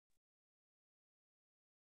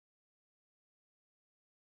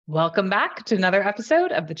Welcome back to another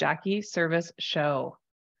episode of the Jackie Service Show.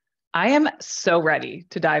 I am so ready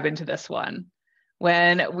to dive into this one.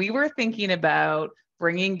 When we were thinking about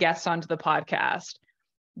bringing guests onto the podcast,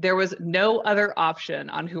 there was no other option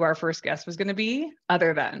on who our first guest was going to be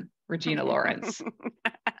other than Regina Lawrence.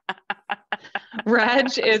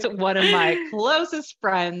 Reg is one of my closest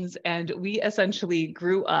friends, and we essentially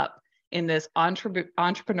grew up in this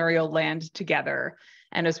entrepreneurial land together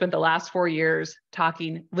and have spent the last 4 years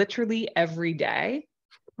talking literally every day.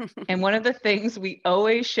 And one of the things we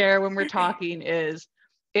always share when we're talking is,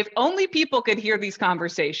 if only people could hear these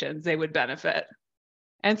conversations, they would benefit.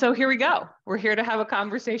 And so here we go. We're here to have a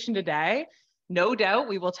conversation today. No doubt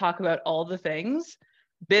we will talk about all the things: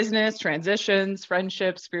 business, transitions,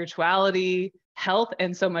 friendships, spirituality, health,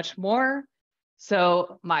 and so much more.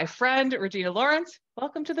 So my friend, Regina Lawrence,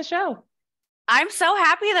 welcome to the show. I'm so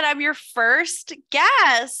happy that I'm your first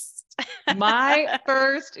guest. My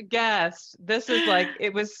first guest. This is like,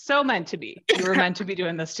 it was so meant to be. We were meant to be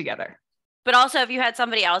doing this together. But also, if you had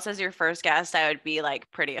somebody else as your first guest, I would be like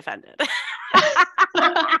pretty offended.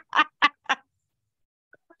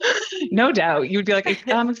 No doubt. You'd be like,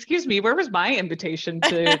 excuse me, where was my invitation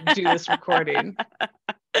to do this recording?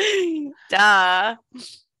 Duh.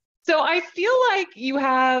 So I feel like you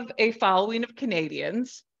have a following of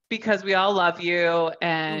Canadians because we all love you.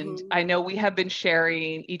 And I know we have been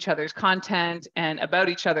sharing each other's content and about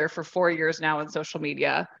each other for 4 years now on social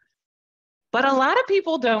media. But a lot of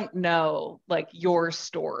people don't know like your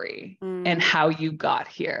story and how you got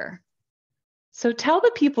here. So tell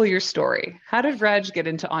the people your story. How did Reg get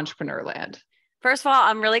into entrepreneur land? First of all,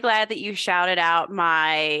 I'm really glad that you shouted out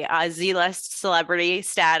my Z-list celebrity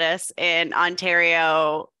status in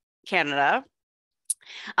Ontario, Canada.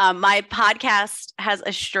 My podcast has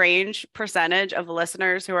a strange percentage of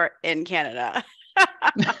listeners who are in Canada.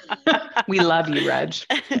 We love you, Reg.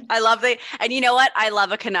 And you know what? I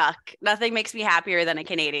love a Canuck. Nothing makes me happier than a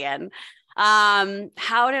Canadian.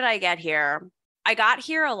 How did I get here? I got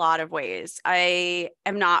here a lot of ways. I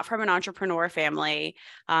am not from an entrepreneur family.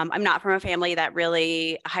 I'm not from a family that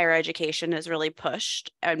really higher education is really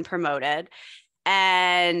pushed and promoted.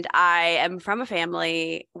 And I am from a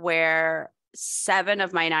family where 7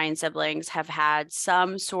 of my 9 siblings have had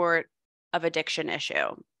some sort of addiction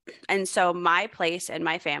issue. And so my place in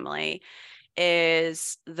my family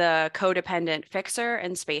is the codependent fixer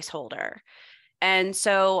and space holder. And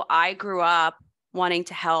so I grew up wanting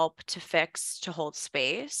to help, to fix, to hold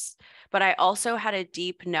space. But I also had a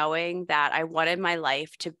deep knowing that I wanted my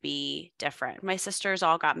life to be different. My sisters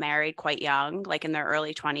all got married quite young, like in their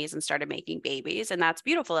early 20s, and started making babies. And that's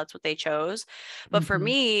beautiful. That's what they chose. But for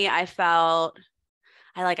me, I felt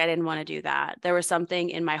I didn't want to do that. There was something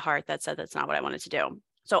in my heart that said that's not what I wanted to do.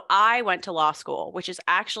 So I went to law school, which is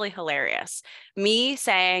actually hilarious. Me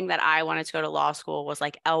saying that I wanted to go to law school was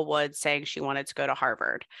like Elle Woods saying she wanted to go to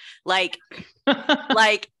Harvard. Like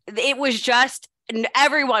it was just,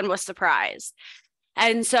 everyone was surprised.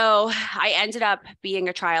 And so I ended up being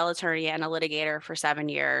a trial attorney and a litigator for 7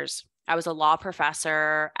 years. I was a law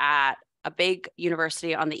professor at a big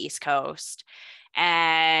university on the East Coast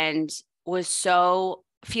and was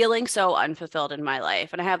feeling so unfulfilled in my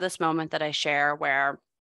life. And I have this moment that I share where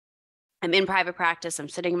I'm in private practice. I'm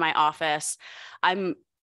sitting in my office. I'm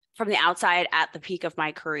from the outside at the peak of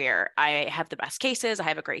my career. I have the best cases. I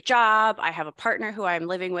have a great job. I have a partner who I'm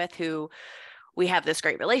living with, who we have this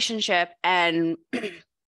great relationship. And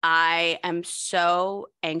I am so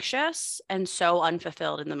anxious and so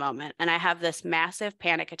unfulfilled in the moment. And I have this massive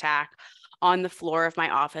panic attack on the floor of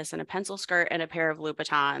my office in a pencil skirt and a pair of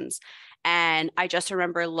Louboutins. And I just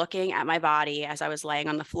remember looking at my body as I was laying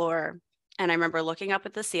on the floor. And I remember looking up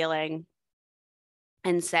at the ceiling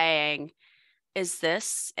and saying, is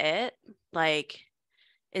this it? Like,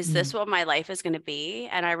 is this what my life is going to be?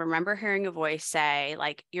 And I remember hearing a voice say,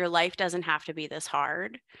 like, your life doesn't have to be this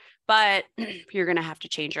hard, but you're going to have to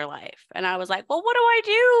change your life. And I was like, well, what do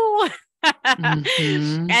I do?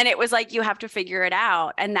 And it was like, you have to figure it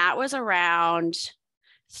out. And that was around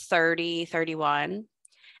 30, 31.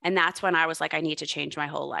 And that's when I was like, I need to change my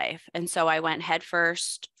whole life. And so I went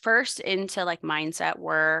first into like mindset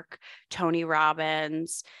work, Tony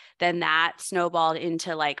Robbins. Then that snowballed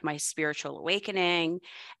into like my spiritual awakening.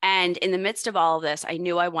 And in the midst of all of this, I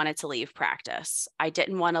knew I wanted to leave practice. I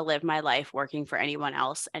didn't want to live my life working for anyone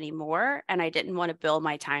else anymore. And I didn't want to bill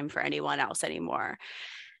my time for anyone else anymore.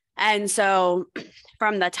 And so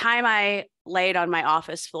from the time I laid on my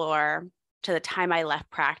office floor to the time I left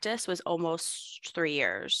practice was almost 3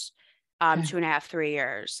 years, 2.5, 3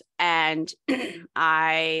 years. And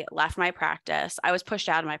I left my practice. I was pushed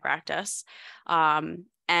out of my practice.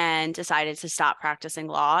 and decided to stop practicing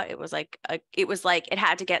law. It was like it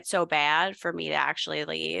had to get so bad for me to actually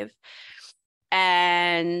leave.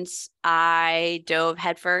 And I dove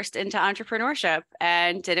headfirst into entrepreneurship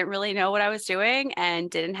and didn't really know what I was doing and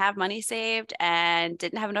didn't have money saved and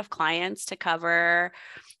didn't have enough clients to cover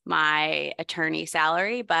my attorney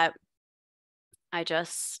salary, but I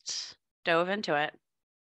just dove into it.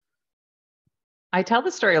 I tell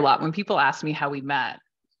the story a lot when people ask me how we met.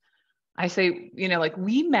 I say, like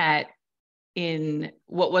we met in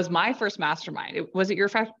what was my first mastermind. Was it your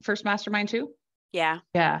first mastermind too? Yeah.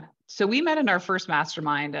 Yeah. So we met in our first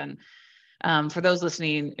mastermind, and for those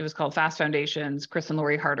listening, it was called Fast Foundations. Chris and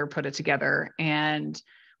Lori Harder put it together, and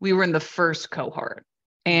we were in the first cohort.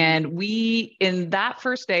 And in that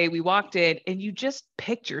first day, we walked in and you just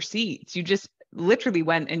picked your seats. You just literally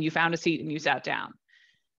went and you found a seat and you sat down.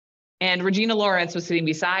 And Regina Lawrence was sitting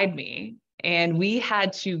beside me, and we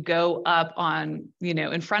had to go up on,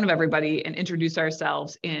 in front of everybody and introduce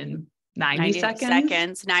ourselves in 90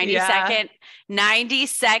 seconds. 90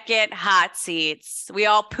 second hot seats. We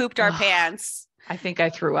all pooped our pants. I think I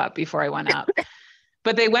threw up before I went up.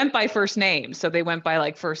 But they went by first name. So they went by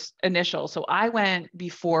like first initial. So I went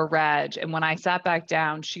before Reg. And when I sat back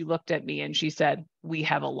down, she looked at me and she said, "We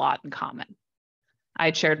have a lot in common." I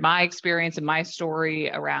had shared my experience and my story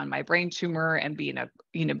around my brain tumor and being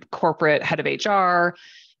a corporate head of HR.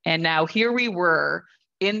 And now here we were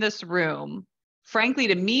in this room, frankly,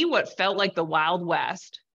 to me, what felt like the Wild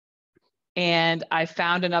West. And I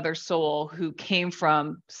found another soul who came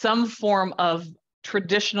from some form of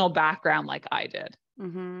traditional background like I did.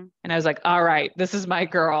 Mm-hmm. And I was like, all right, this is my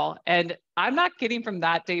girl. And I'm not kidding, from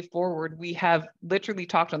that day forward, we have literally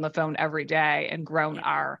talked on the phone every day and grown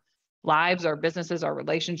our lives, our businesses, our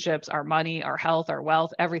relationships, our money, our health, our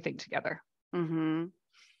wealth, everything together. Mm-hmm.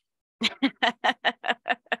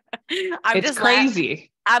 It's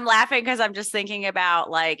crazy. I'm laughing because I'm just thinking about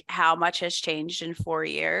like how much has changed in 4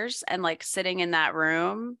 years, and like sitting in that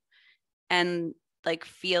room and like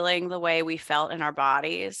feeling the way we felt in our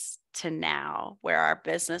bodies to now where our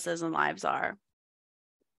businesses and lives are.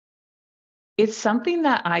 It's something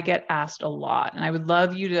that I get asked a lot, and I would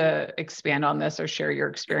love you to expand on this or share your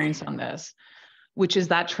experience on this, which is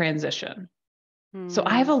that transition. So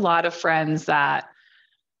I have a lot of friends that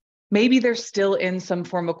maybe they're still in some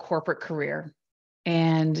form of corporate career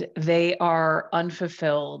and they are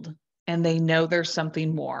unfulfilled and they know there's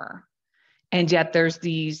something more. And yet there's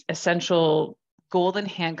these essential golden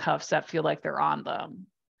handcuffs that feel like they're on them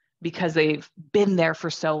because they've been there for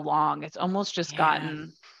so long. It's almost just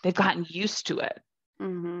they've gotten used to it.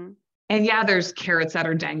 Mm-hmm. And yeah, there's carrots that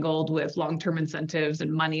are dangled with long-term incentives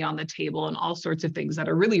and money on the table and all sorts of things that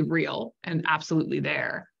are really real and absolutely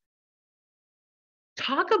there.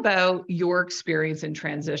 Talk about your experience in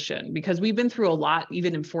transition, because we've been through a lot,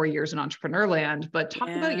 even in 4 years in entrepreneur land, but talk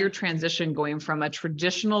about your transition going from a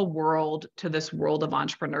traditional world to this world of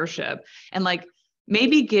entrepreneurship, and like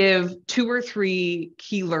maybe give 2 or 3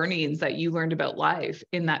 key learnings that you learned about life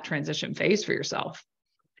in that transition phase for yourself.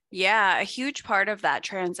 Yeah, a huge part of that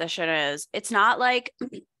transition is it's not like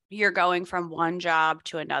you're going from one job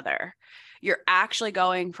to another. You're actually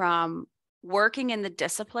going from working in the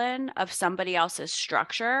discipline of somebody else's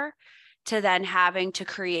structure to then having to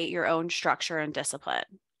create your own structure and discipline.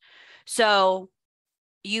 So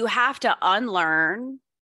you have to unlearn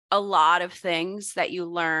a lot of things that you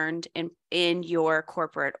learned in your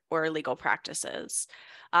corporate or legal practices.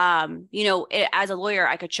 As a lawyer,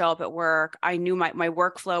 I could show up at work. I knew my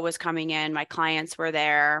workflow was coming in. My clients were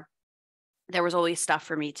there. There was always stuff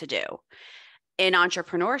for me to do. In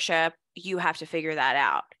entrepreneurship, you have to figure that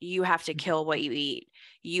out. You have to kill what you eat.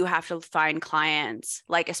 You have to find clients.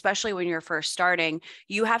 Like, especially when you're first starting,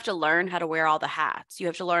 you have to learn how to wear all the hats. You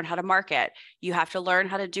have to learn how to market. You have to learn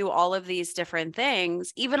how to do all of these different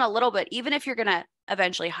things, even a little bit, even if you're going to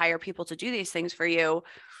eventually hire people to do these things for you.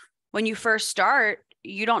 When you first start,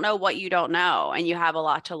 you don't know what you don't know, and you have a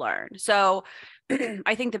lot to learn. So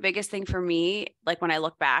I think the biggest thing for me, like when I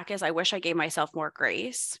look back, is I wish I gave myself more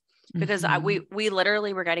grace, because we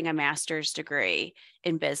literally were getting a master's degree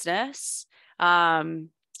in business.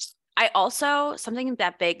 I also, something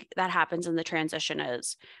that big that happens in the transition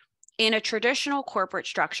is in a traditional corporate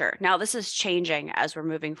structure. Now this is changing as we're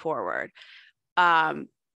moving forward.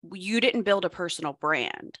 You didn't build a personal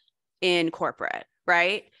brand in corporate,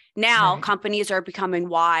 right? Now companies are becoming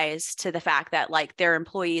wise to the fact that like their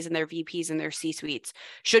employees and their VPs and their C-suites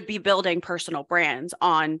should be building personal brands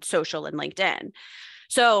on social and LinkedIn.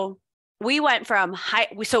 So we went from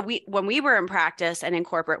when we were in practice and in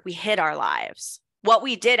corporate, we hid our lives. What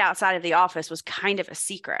we did outside of the office was kind of a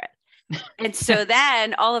secret. And so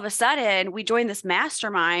then all of a sudden we join this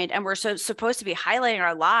mastermind and we're supposed to be highlighting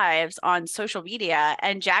our lives on social media.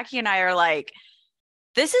 And Jackie and I are like,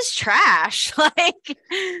 this is trash. like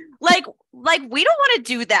we don't want to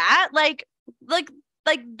do that. Like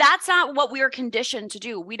that's not what we are conditioned to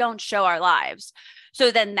do. We don't show our lives.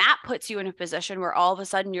 So then that puts you in a position where all of a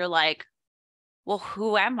sudden you're like, well,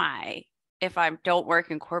 who am I if I don't work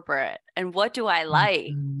in corporate? And what do I like?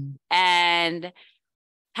 Mm-hmm. And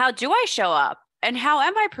how do I show up? And how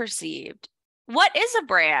am I perceived? What is a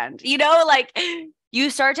brand? Like you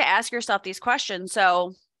start to ask yourself these questions.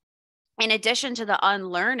 So in addition to the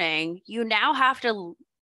unlearning, you now have to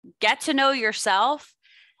get to know yourself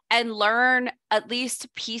and learn at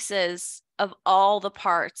least pieces of all the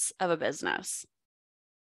parts of a business.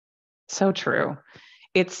 So true.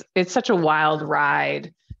 It's such a wild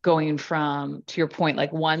ride going from, to your point,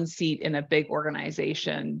 like one seat in a big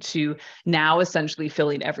organization to now essentially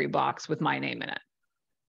filling every box with my name in it.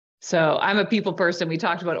 So I'm a people person. We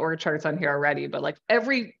talked about org charts on here already, but like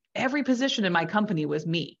every position in my company was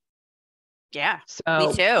me. Yeah, so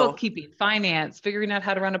me too. Bookkeeping, finance, figuring out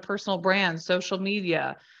how to run a personal brand, social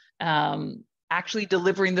media, actually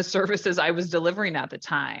delivering the services I was delivering at the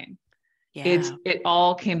time. Yeah. It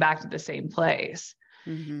all came back to the same place.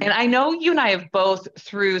 Mm-hmm. And I know you and I have both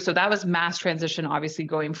so that was mass transition, obviously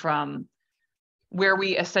going from where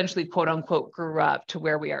we essentially quote unquote grew up to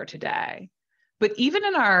where we are today. But even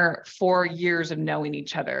in our 4 years of knowing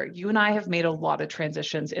each other, you and I have made a lot of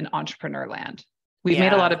transitions in entrepreneur land. We've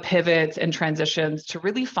made a lot of pivots and transitions to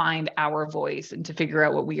really find our voice and to figure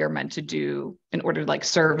out what we are meant to do in order to like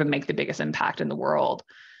serve and make the biggest impact in the world.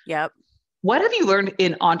 Yep. What have you learned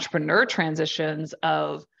in entrepreneur transitions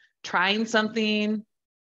of trying something,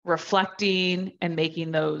 reflecting, and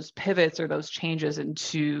making those pivots or those changes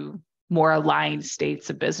into more aligned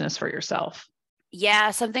states of business for yourself?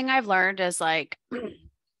 Yeah, something I've learned is like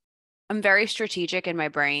I'm very strategic in my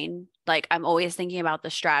brain. Like I'm always thinking about the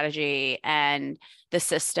strategy and the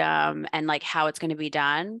system and like how it's going to be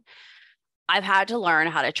done. I've had to learn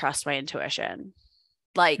how to trust my intuition.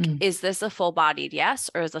 Like, is this a full-bodied yes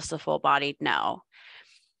or is this a full-bodied no?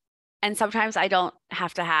 And sometimes I don't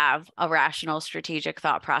have to have a rational strategic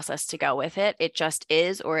thought process to go with it. It just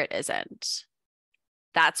is or it isn't.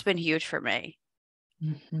 That's been huge for me.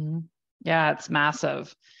 Mm-hmm. Yeah, it's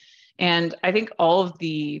massive. And I think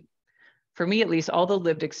for me at least, all the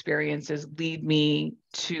lived experiences lead me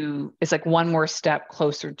to, it's like one more step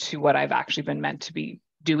closer to what I've actually been meant to be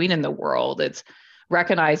doing in the world. It's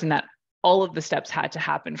recognizing that all of the steps had to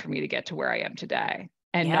happen for me to get to where I am today,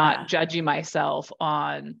 and not judging myself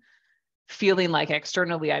on feeling like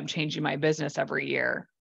externally I'm changing my business every year,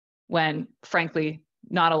 when frankly,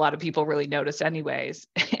 not a lot of people really notice anyways.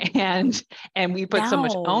 and we put so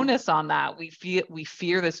much onus on that. We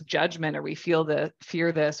fear this judgment, or we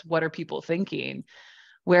fear this, what are people thinking?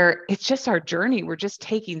 Where it's just our journey. We're just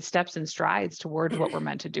taking steps and strides toward what we're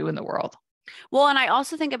meant to do in the world. Well, and I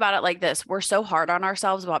also think about it like this. We're so hard on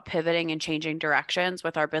ourselves about pivoting and changing directions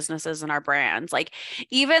with our businesses and our brands. Like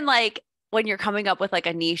even like when you're coming up with like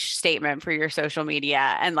a niche statement for your social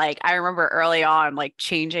media. And like, I remember early on, like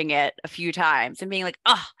changing it a few times and being like,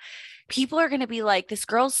 oh, people are going to be like, this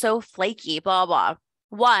girl's so flaky, blah, blah.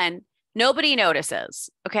 One, nobody notices.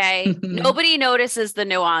 Okay. Nobody notices the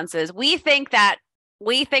nuances. We think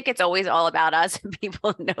it's always all about us and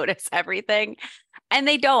people notice everything, and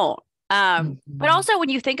they don't. But also when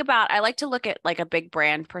you think about, I like to look at like a big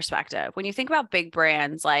brand perspective. When you think about big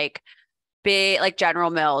brands, like General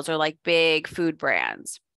Mills or like big food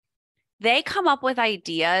brands, they come up with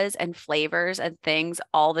ideas and flavors and things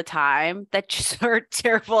all the time that just are a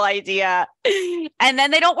terrible idea. And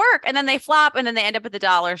then they don't work, and then they flop, and then they end up at the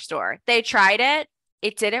dollar store. They tried it.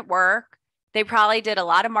 It didn't work. They probably did a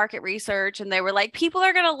lot of market research, and they were like, people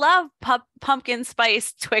are going to love pumpkin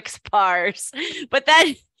spice Twix bars, but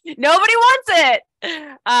then nobody wants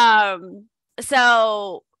it.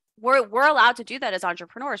 So we're allowed to do that as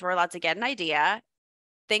entrepreneurs. We're allowed to get an idea,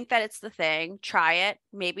 think that it's the thing, try it,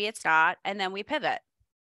 maybe it's not, and then we pivot.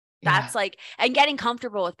 That's like, and getting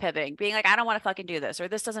comfortable with pivoting, being like, I don't want to fucking do this, or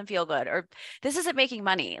this doesn't feel good, or this isn't making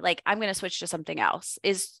money. Like, I'm going to switch to something else.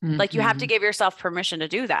 Is like, you have to give yourself permission to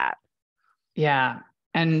do that. Yeah.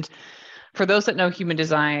 And for those that know human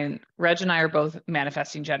design, Reg and I are both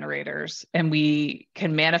manifesting generators, and we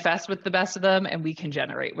can manifest with the best of them, and we can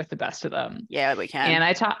generate with the best of them. Yeah, we can. And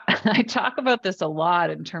I talk about this a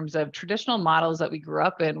lot in terms of traditional models that we grew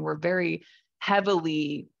up in were very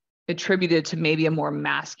heavily attributed to maybe a more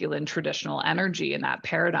masculine traditional energy in that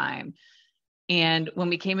paradigm. And when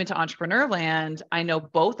we came into entrepreneur land, I know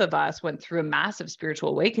both of us went through a massive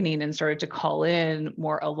spiritual awakening and started to call in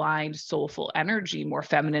more aligned, soulful energy, more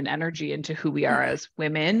feminine energy into who we are as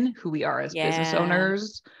women, who we are as business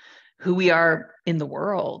owners, who we are in the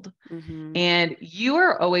world. Mm-hmm. And you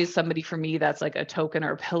are always somebody for me that's like a token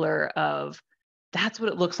or a pillar of that's what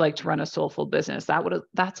it looks like to run a soulful business.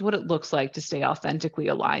 That's what it looks like to stay authentically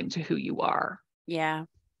aligned to who you are. Yeah.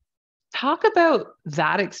 Talk about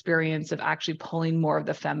that experience of actually pulling more of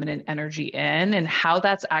the feminine energy in and how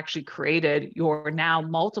that's actually created your now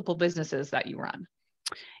multiple businesses that you run.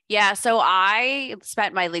 Yeah. So I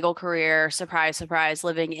spent my legal career, surprise, surprise,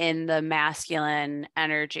 living in the masculine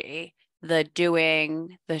energy, the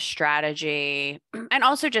doing, the strategy, and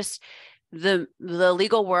also just the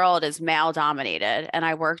legal world is male dominated. And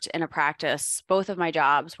I worked in a practice, both of my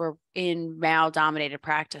jobs were in male dominated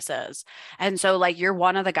practices. And so like you're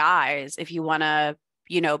one of the guys if you want to,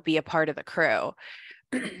 be a part of the crew.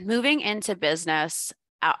 Moving into business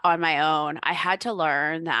on my own, I had to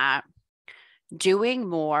learn that doing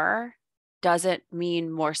more doesn't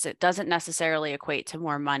necessarily equate to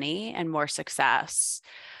more money and more success.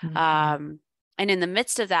 Mm-hmm. And in the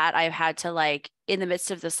midst of that, I've had to in the midst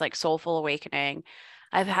of this soulful awakening,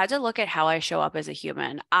 I've had to look at how I show up as a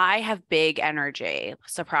human. I have big energy,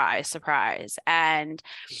 surprise, surprise. And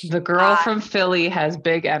The girl from Philly has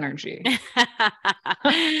big energy.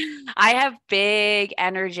 I have big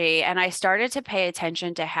energy, and I started to pay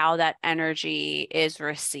attention to how that energy is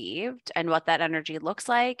received and what that energy looks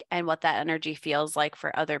like and what that energy feels like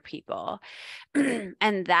for other people.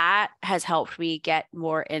 And that has helped me get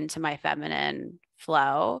more into my feminine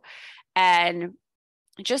flow. And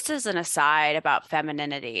just as an aside about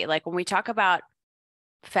femininity, like when we talk about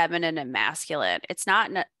feminine and masculine, it's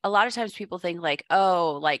not a lot of times people think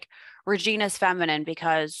Regina's feminine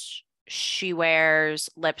because she wears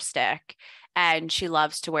lipstick and she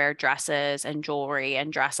loves to wear dresses and jewelry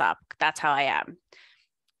and dress up. That's how I am.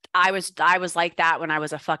 I was like that when I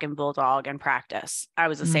was a fucking bulldog in practice. I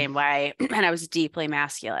was the same way, and I was deeply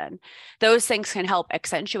masculine. Those things can help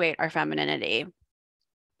accentuate our femininity.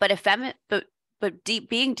 But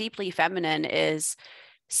being deeply feminine is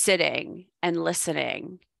sitting and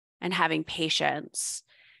listening and having patience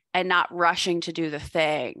and not rushing to do the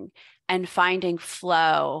thing and finding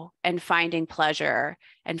flow and finding pleasure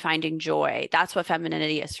and finding joy. That's what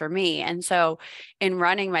femininity is for me. And so in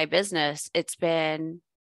running my business, it's been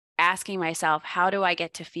asking myself, how do I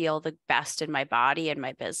get to feel the best in my body and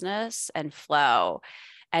my business and flow?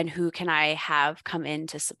 And who can I have come in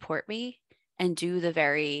to support me and do the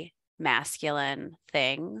very masculine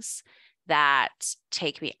things that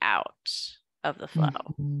take me out of the flow?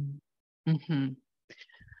 Mm-hmm. Mm-hmm.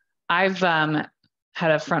 I've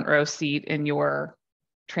had a front row seat in your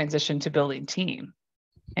transition to building team,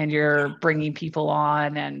 and you're bringing people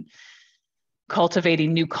on and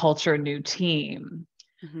cultivating new culture, new team.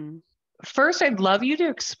 Mm-hmm. First, I'd love you to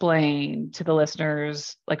explain to the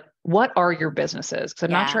listeners, what are your businesses? Because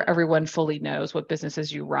I'm not sure everyone fully knows what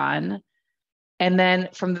businesses you run. And then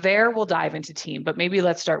from there, we'll dive into team, but maybe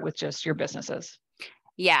let's start with just your businesses.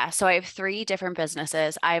 Yeah. So I have 3 different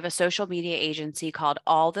businesses. I have a social media agency called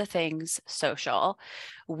All the Things Social.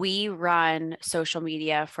 We run social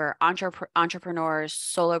media for entrepreneurs,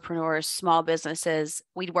 solopreneurs, small businesses.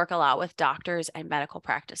 We work a lot with doctors and medical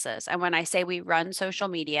practices. And when I say we run social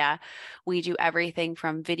media, we do everything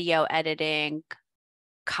from video editing,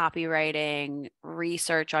 copywriting,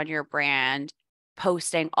 research on your brand,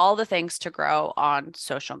 posting, all the things to grow on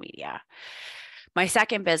social media. My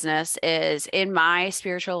second business is in my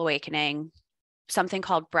spiritual awakening, something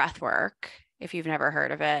called breath work. If you've never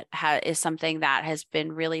heard of it, is something that has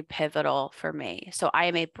been really pivotal for me. So I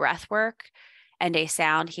am a breath work and a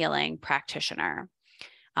sound healing practitioner.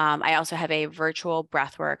 I also have a virtual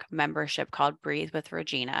breathwork membership called Breathe with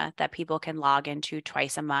Regina that people can log into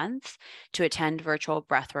twice a month to attend virtual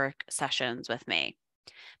breathwork sessions with me.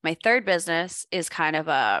 My third business is kind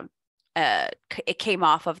of it came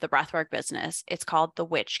off of the breathwork business. It's called the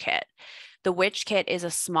Witch Kit. The Witch Kit is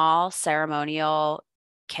a small ceremonial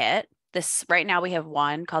kit. Right now we have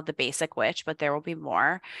one called the Basic Witch, but there will be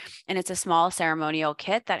more. And it's a small ceremonial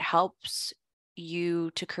kit that helps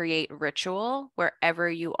you to create ritual wherever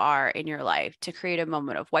you are in your life, to create a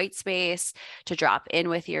moment of white space, to drop in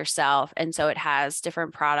with yourself. And so it has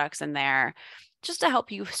different products in there just to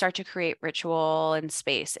help you start to create ritual and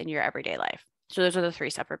space in your everyday life. So those are the 3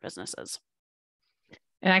 separate businesses.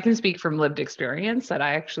 And I can speak from lived experience that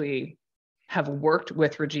I actually have worked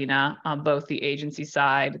with Regina on both the agency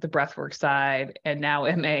side, the breathwork side, and now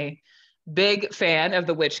am a big fan of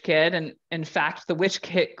the Witch Kit. And in fact, the Witch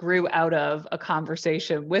Kit grew out of a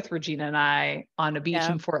conversation with Regina and I on a beach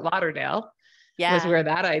Yeah. in Fort Lauderdale, was Yeah. where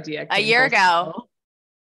that idea A came year full ago. circle.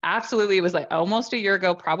 Absolutely. It was like almost a year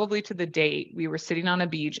ago, probably to the date. We were sitting on a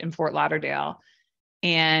beach in Fort Lauderdale,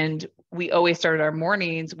 and we always started our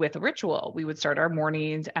mornings with a ritual. We would start our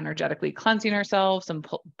mornings energetically cleansing ourselves and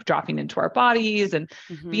dropping into our bodies and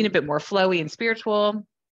being a bit more flowy and spiritual.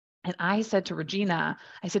 And I said to Regina,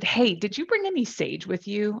 I said, hey, did you bring any sage with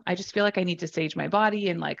you? I just feel like I need to sage my body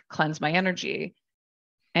and like cleanse my energy.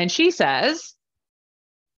 And she says,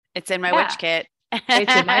 It's in my yeah, witch kit.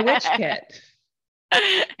 it's in my witch kit.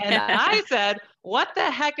 And I said, what the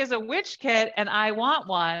heck is a witch kit? And I want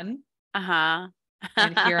one. Uh-huh.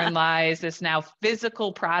 And herein lies this now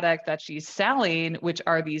physical product that she's selling, which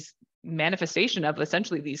are these manifestation of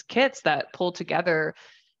essentially these kits that pull together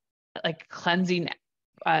like cleansing,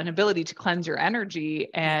 an ability to cleanse your energy.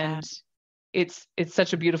 And it's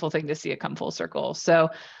such a beautiful thing to see it come full circle. So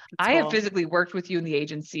I have physically worked with you in the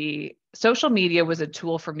agency. Social media was a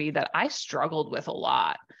tool for me that I struggled with a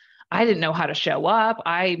lot. I didn't know how to show up.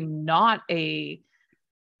 I know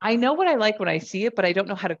what I like when I see it, but I don't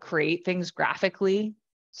know how to create things graphically.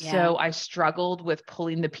 So I struggled with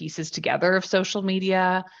pulling the pieces together of social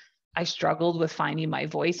media. I struggled with finding my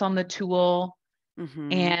voice on the tool.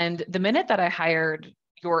 And the minute that I hired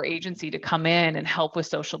your agency to come in and help with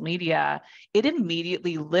social media, it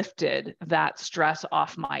immediately lifted that stress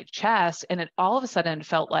off my chest. And it all of a sudden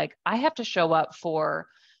felt like I have to show up for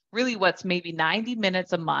really what's maybe 90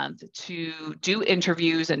 minutes a month to do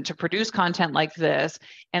interviews and to produce content like this.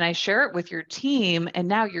 And I share it with your team. And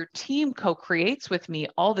now your team co-creates with me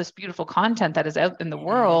all this beautiful content that is out in the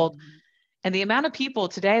world. And the amount of people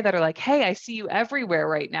today that are like, hey, I see you everywhere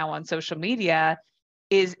right now on social media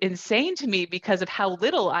is insane to me because of how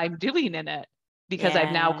little I'm doing in it, because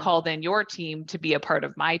I've now called in your team to be a part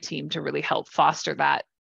of my team to really help foster that,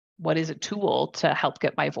 what is a tool to help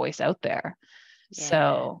get my voice out there.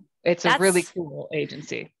 So it's a really cool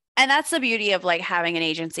agency. And that's the beauty of like having an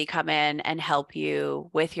agency come in and help you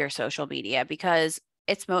with your social media, because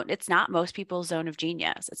it's not most people's zone of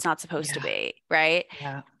genius. It's not supposed to be, right?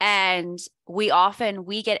 Yeah. And we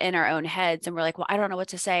get in our own heads and we're like, well, I don't know what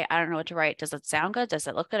to say. I don't know what to write. Does it sound good? Does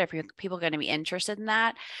it look good? Are people going to be interested in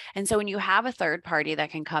that? And so when you have a third party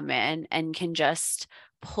that can come in and can just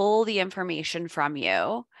pull the information from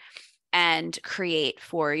you and create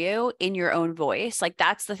for you in your own voice. Like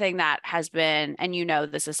that's the thing that has been, and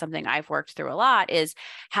this is something I've worked through a lot, is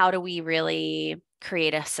how do we really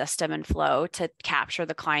create a system and flow to capture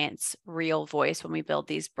the client's real voice when we build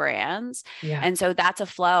these brands. And so that's a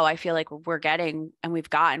flow I feel like we've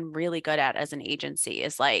gotten really good at as an agency,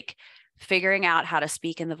 is like figuring out how to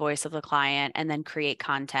speak in the voice of the client and then create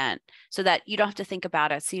content so that you don't have to think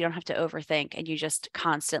about it. So you don't have to overthink and you just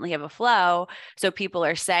constantly have a flow. So people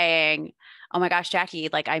are saying, oh my gosh, Jackie,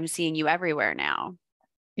 like I'm seeing you everywhere now.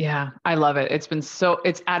 Yeah, I love it.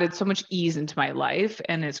 It's added so much ease into my life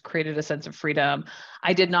and it's created a sense of freedom.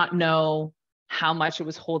 I did not know how much it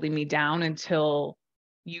was holding me down until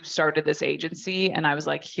you started this agency. And I was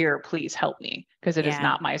like, here, please help me, because it is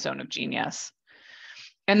not my zone of genius.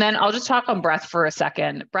 And then I'll just talk on breath for a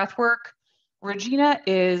second. Breath work. Regina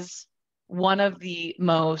is one of the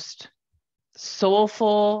most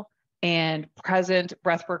soulful and present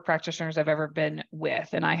breathwork practitioners I've ever been with.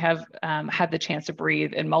 And I have had the chance to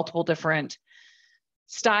breathe in multiple different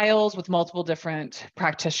styles with multiple different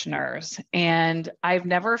practitioners. And I've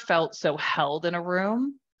never felt so held in a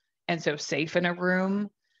room and so safe in a room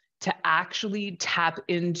to actually tap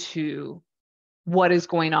into what is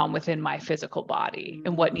going on within my physical body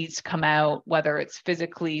and what needs to come out, whether it's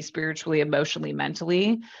physically, spiritually, emotionally,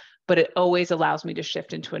 mentally, but it always allows me to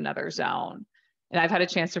shift into another zone. And I've had a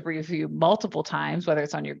chance to breathe with you multiple times, whether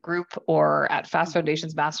it's on your group or at Fast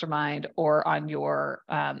Foundations Mastermind or on your,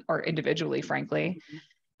 or individually, frankly.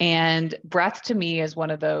 And breath to me is one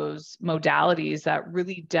of those modalities that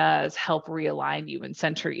really does help realign you and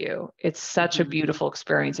center you. It's such a beautiful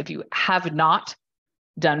experience. If you have not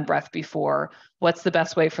done breath before, what's the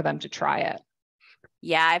best way for them to try it?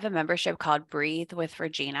 Yeah, I have a membership called Breathe with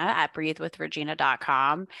Regina at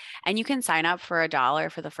breathewithregina.com. And you can sign up for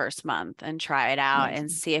 $1 for the first month and try it out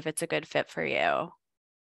and see if it's a good fit for you.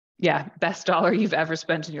 Yeah, best dollar you've ever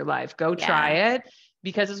spent in your life. Go try it,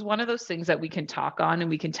 because it's one of those things that we can talk on and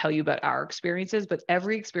we can tell you about our experiences, but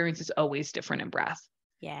every experience is always different in breath.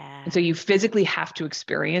 Yeah. And so you physically have to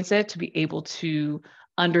experience it to be able to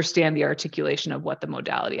understand the articulation of what the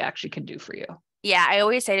modality actually can do for you. Yeah, I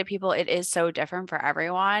always say to people, it is so different for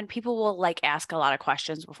everyone. People will like ask a lot of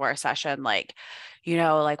questions before a session, like,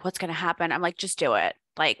 like what's going to happen? I'm like, just do it.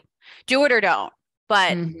 Like, Do it or don't.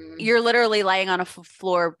 But Mm-hmm. you're literally laying on a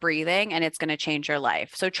floor breathing, and it's going to change your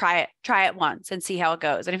life. So try it once and see how it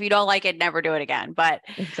goes. And if you don't like it, never do it again. But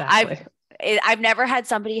I've Exactly. I've never had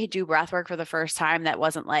somebody do breath work for the first time that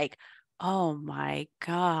wasn't like, oh my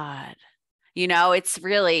God. It's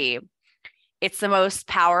the most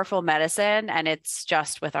powerful medicine, and it's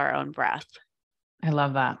just with our own breath. I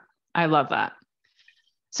love that. I love that.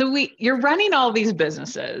 So you're running all these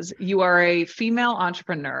businesses. You are a female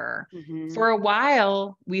entrepreneur. Mm-hmm. For a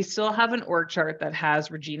while, we still have an org chart that has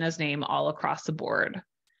Regina's name all across the board.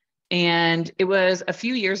 And it was a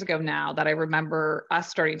few years ago now that I remember us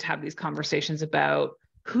starting to have these conversations about,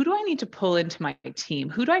 who do I need to pull into my team?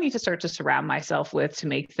 Who do I need to start to surround myself with to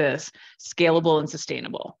make this scalable and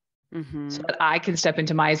sustainable? Mm-hmm. So that I can step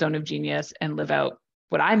into my zone of genius and live out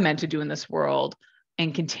what I'm meant to do in this world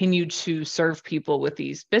and continue to serve people with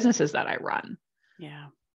these businesses that I run. Yeah.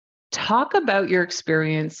 Talk about your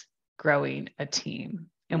experience growing a team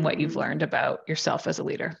and what you've Mm-hmm. learned about yourself as a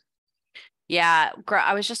leader. Yeah.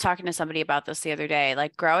 I was just talking to somebody about this the other day.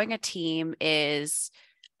 Like, growing a team it's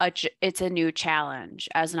a new challenge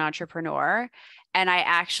as an entrepreneur. And I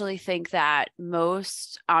actually think that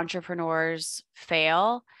most entrepreneurs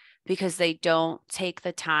fail because they don't take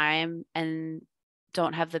the time and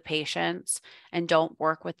don't have the patience and don't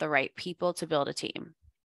work with the right people to build a team.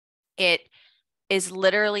 It is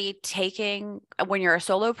literally when you're a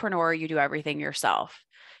solopreneur, you do everything yourself.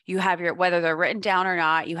 You have whether they're written down or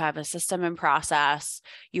not, you have a system and process,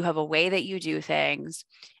 you have a way that you do things,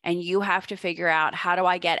 and you have to figure out, how do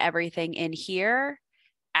I get everything in here,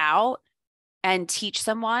 out, and teach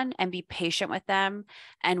someone and be patient with them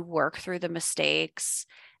and work through the mistakes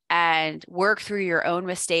and work through your own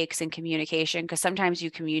mistakes in communication. Because sometimes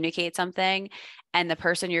you communicate something and the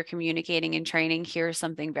person you're communicating and training hears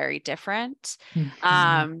something very different.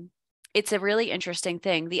 Mm-hmm. It's a really interesting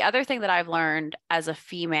thing. The other thing that I've learned as a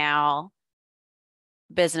female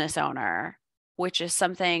business owner, which is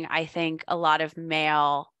something I think a lot of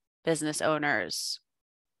male business owners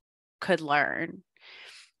could learn,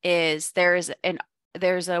 is there's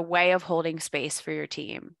a way of holding space for your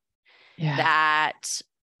team that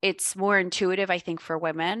it's more intuitive, I think, for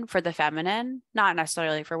women, for the feminine, not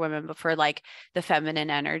necessarily for women, but for like the feminine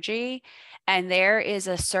energy. And there is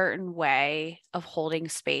a certain way of holding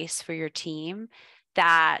space for your team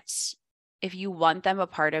that, if you want them a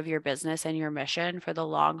part of your business and your mission for the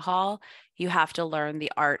long haul, you have to learn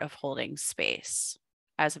the art of holding space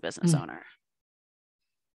as a business owner.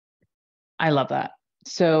 I love that.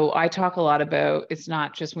 So I talk a lot about, it's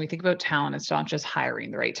not just, when we think about talent, it's not just hiring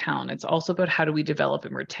the right talent. It's also about, how do we develop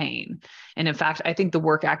and retain? And in fact, I think the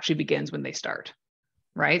work actually begins when they start,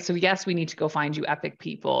 right? So yes, we need to go find you epic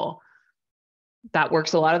people. That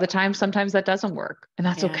works a lot of the time. Sometimes that doesn't work, and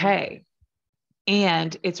that's okay.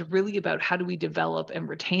 And it's really about, how do we develop and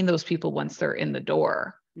retain those people once they're in the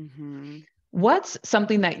door? Mm-hmm. What's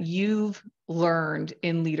something that you've learned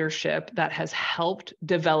in leadership that has helped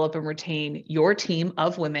develop and retain your team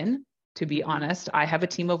of women? To be honest, I have a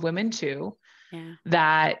team of women too,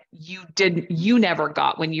 that you never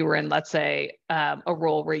got when you were in, let's say, a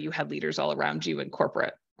role where you had leaders all around you in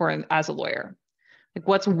corporate or as a lawyer. Like,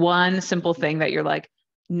 what's one simple thing that you're like,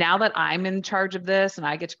 now that I'm in charge of this and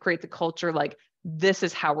I get to create the culture, like, this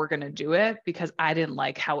is how we're going to do it, because I didn't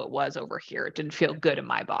like how it was over here. It didn't feel good in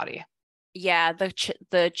my body. Yeah,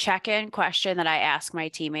 the check-in question that I ask my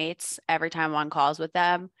teammates every time I'm on calls with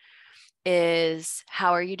them is,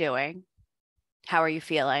 how are you doing? How are you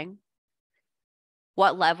feeling?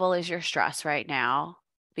 What level is your stress right now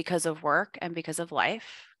because of work and because of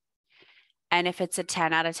life? And if it's a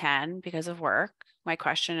 10 out of 10 because of work, my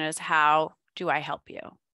question is, how do I help you?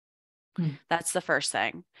 That's the first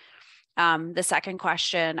thing. The second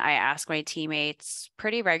question I ask my teammates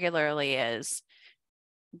pretty regularly is,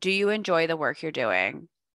 do you enjoy the work you're doing?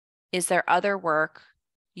 Is there other work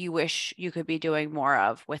you wish you could be doing more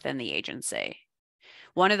of within the agency?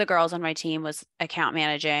 One of the girls on my team was account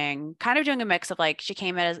managing, kind of doing a mix of, like, she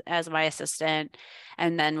came in as my assistant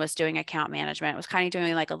and then was doing account management, was kind of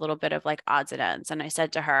doing like a little bit of like odds and ends. And I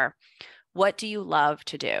said to her, what do you love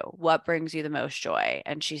to do? What brings you the most joy?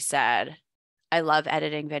 And she said, I love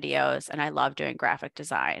editing videos and I love doing graphic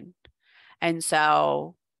design. And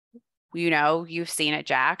so, you've seen it,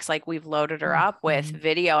 Jax, like, we've loaded her up with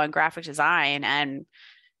video and graphic design, and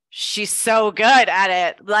she's so good at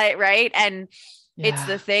it, like, right? And it's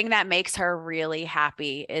the thing that makes her really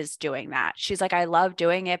happy, is doing that. She's like, I love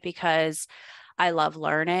doing it because I love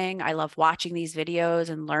learning. I love watching these videos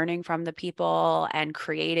and learning from the people and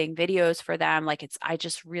creating videos for them. Like, I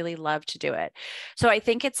just really love to do it. So I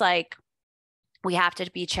think it's like, we have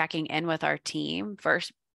to be checking in with our team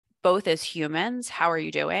first both as humans, how are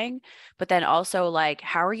you doing? But then also like,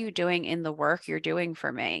 how are you doing in the work you're doing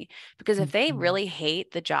for me? Because if they Mhm. really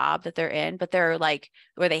hate the job that they're in, but they're like,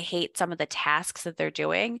 or they hate some of the tasks that they're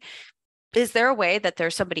doing, is there a way that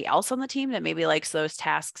there's somebody else on the team that maybe likes those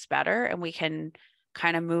tasks better and we can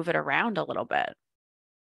kind of move it around a little bit?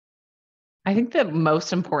 I think the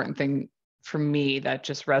most important thing for me that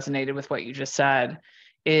just resonated with what you just said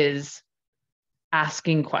is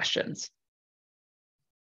asking questions.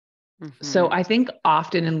 So Mm-hmm. I think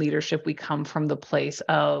often in leadership, we come from the place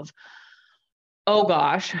of, oh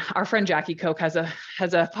gosh, our friend Jackie Koch has a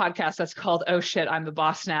podcast that's called "Oh shit, I'm the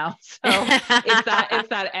boss now." So it's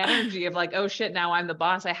that energy of like, oh shit, now I'm the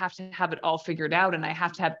boss. I have to have it all figured out, and I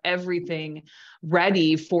have to have everything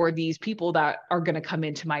ready for these people that are going to come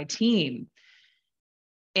into my team.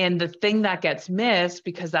 And the thing that gets missed,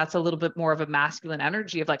 because that's a little bit more of a masculine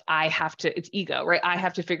energy of like, I have to, it's ego, right? I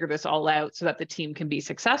have to figure this all out so that the team can be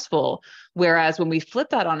successful. Whereas when we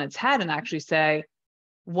flip that on its head and actually say,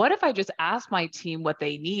 what if I just ask my team what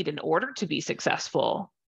they need in order to be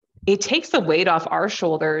successful? It takes the weight off our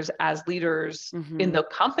shoulders as leaders in Mm-hmm. the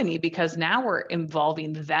company, because now we're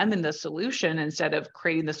involving them in the solution instead of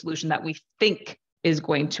creating the solution that we think is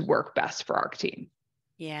going to work best for our team.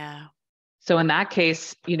 Yeah. So in that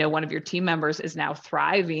case, one of your team members is now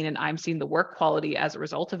thriving, and I'm seeing the work quality as a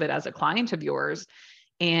result of it as a client of yours.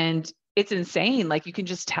 And it's insane. Like, you can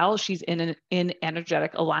just tell she's in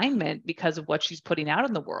energetic alignment because of what she's putting out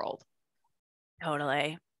in the world.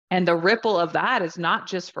 Totally. And the ripple of that is not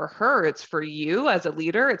just for her, it's for you as a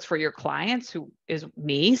leader, it's for your clients, who is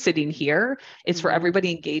me sitting here, it's for Mm-hmm.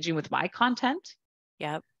 everybody engaging with my content.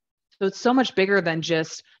 Yep. So it's so much bigger than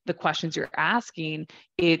just the questions you're asking.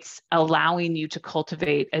 It's allowing you to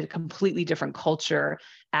cultivate a completely different culture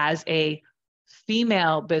as a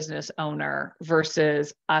female business owner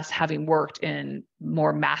versus us having worked in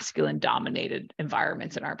more masculine dominated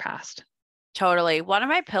environments in our past. Totally. One of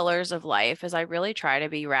my pillars of life is I really try to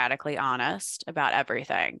be radically honest about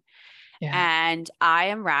everything. Yeah. And I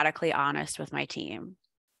am radically honest with my team.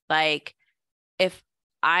 Like, if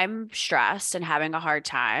I'm stressed and having a hard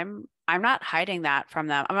time, I'm not hiding that from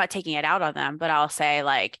them. I'm not taking it out on them, but I'll say,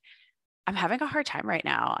 like, I'm having a hard time right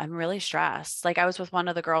now. I'm really stressed. Like, I was with one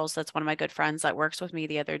of the girls that's one of my good friends that works with me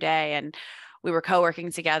the other day, and we were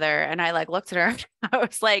co-working together. And I like looked at her and I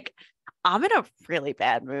was like, I'm in a really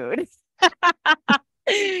bad mood.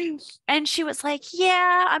 And she was like,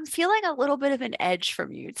 yeah, I'm feeling a little bit of an edge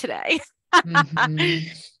from you today. Mm-hmm.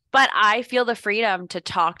 But I feel the freedom to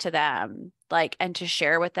talk to them, like, and to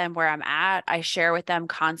share with them where I'm at. I share with them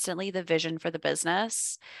constantly the vision for the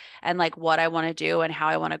business and like what I want to do and how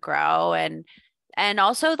I want to grow. And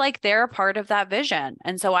also like they're a part of that vision.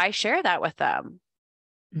 And so I share that with them.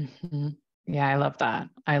 Mm-hmm. Yeah, I love that.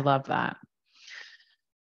 I love that.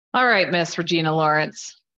 All right, Miss Regina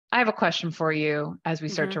Lawrence, I have a question for you as we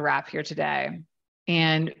start Mm-hmm. to wrap here today.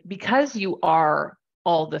 And because you are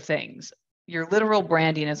all the things, your literal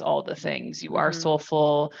branding is all the things. You are Mm-hmm.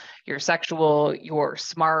 soulful, you're sexual, you're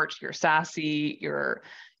smart, you're sassy,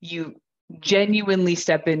 you genuinely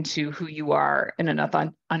step into who you are in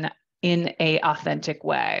a authentic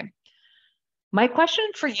way. My question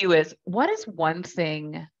for you is, what is one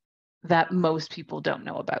thing that most people don't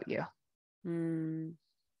know about you? Mm.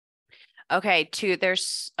 Okay,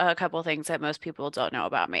 there's a couple of things that most people don't know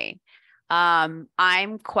about me. I'm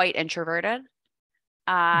quite introverted. Okay.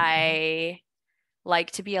 I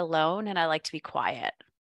like to be alone and I like to be quiet.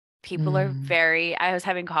 People are Mm. very, I was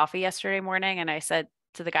having coffee yesterday morning and I said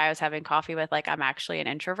to the guy I was having coffee with, like, I'm actually an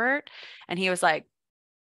introvert. And he was like,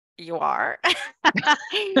 you are?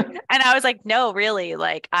 And I was like, no, really,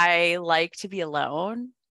 like, I like to be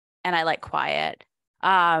alone and I like quiet.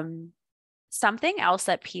 Um, Something else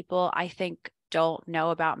that people I think don't know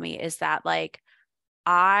about me is that like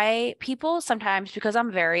people sometimes, because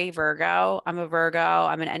I'm very Virgo, I'm a Virgo,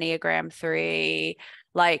 I'm an Enneagram 3,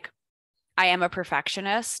 like I am a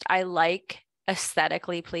perfectionist. I like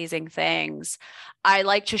aesthetically pleasing things. I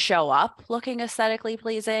like to show up looking aesthetically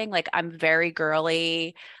pleasing. Like I'm very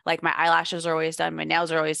girly. Like my eyelashes are always done, my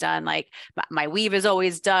nails are always done, like my weave is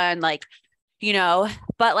always done, like, you know,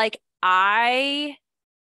 but like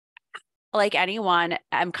anyone,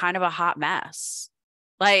 I'm kind of a hot mess.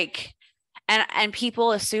 Like, and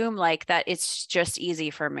people assume like that it's just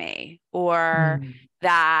easy for me or Mm.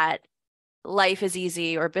 that life is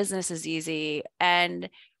easy or business is easy. And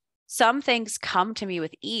some things come to me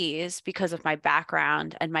with ease because of my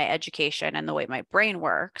background and my education and the way my brain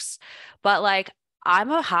works. But like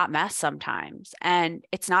I'm a hot mess sometimes, and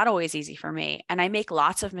it's not always easy for me. And I make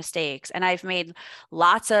lots of mistakes, and I've made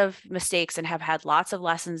lots of mistakes and have had lots of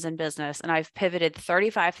lessons in business. And I've pivoted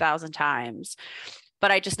 35,000 times,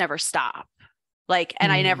 but I just never stop. Like,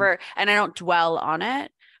 and I don't dwell on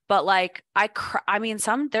it, but like I mean,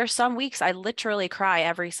 there's some weeks I literally cry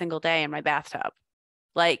every single day in my bathtub.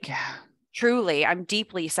 Like, Yeah. truly, I'm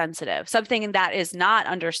deeply sensitive. Something that is not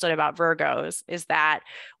understood about Virgos is that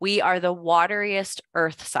we are the wateriest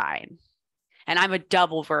earth sign. And I'm a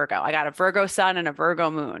double Virgo. I got a Virgo sun and a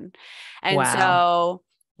Virgo moon. And Wow. so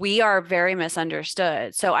we are very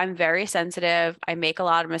misunderstood. So I'm very sensitive. I make a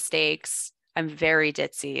lot of mistakes. I'm very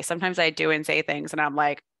ditzy. Sometimes I do and say things and I'm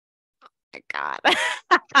like, oh my God.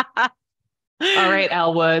 All right,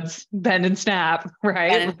 Elle Woods, bend and snap,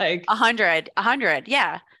 right? And Like, 100.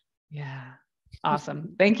 Yeah. yeah.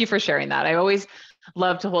 Awesome. Thank you for sharing that. I always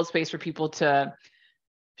love to hold space for people to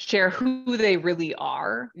share who they really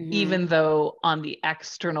are, Mm-hmm. even though on the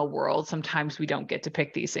external world, sometimes we don't get to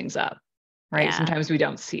pick these things up, right? Yeah. Sometimes we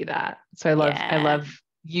don't see that. So I Yeah. love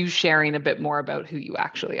you sharing a bit more about who you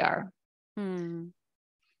actually are. Hmm.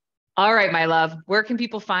 All right, my love, where can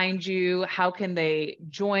people find you? How can they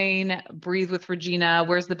join Breathe with Regina?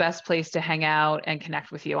 Where's the best place to hang out and connect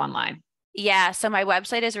with you online? Yeah. So my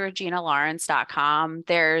website is reginalawrence.com.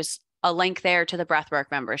 There's a link there to the breathwork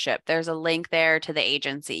membership. There's a link there to the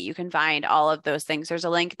agency. You can find all of those things. There's a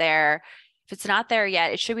link there. If it's not there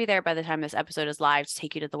yet, it should be there by the time this episode is live to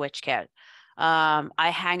take you to the Witch Kit.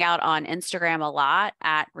 I hang out on Instagram a lot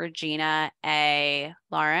at Regina A.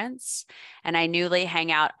 Lawrence, and I newly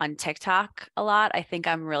hang out on TikTok a lot. I think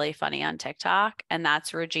I'm really funny on TikTok, and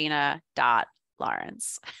that's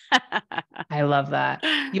Regina.Lawrence. I love that.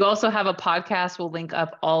 You also have a podcast. We'll link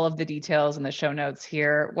up all of the details in the show notes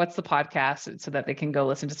here. What's the podcast so that they can go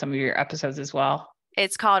listen to some of your episodes as well?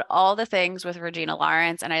 It's called All the Things with Regina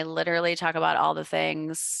Lawrence. And I literally talk about all the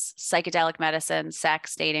things: psychedelic medicine,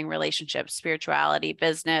 sex, dating, relationships, spirituality,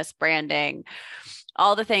 business, branding,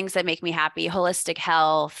 all the things that make me happy, holistic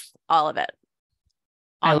health, all of it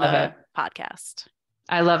I on love it. the podcast.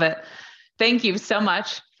 I love it. Thank you so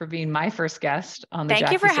much for being my first guest on the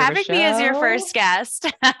Thank you for Jackie Service having me as your Show. first guest.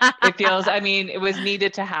 It feels, I mean, it was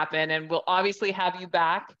needed to happen, and we'll obviously have you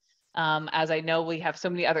back. As I know we have so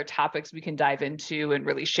many other topics we can dive into and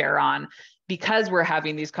really share on because we're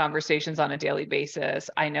having these conversations on a daily basis.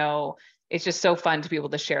 I know it's just so fun to be able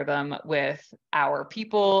to share them with our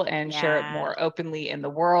people and share it Yeah. more openly in the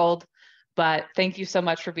world. But thank you so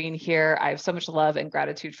much for being here. I have so much love and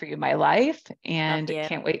gratitude for you in my life, Love and you.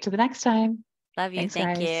 can't wait to the next time. Love you. Thanks,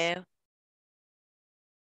 Thank guys. you.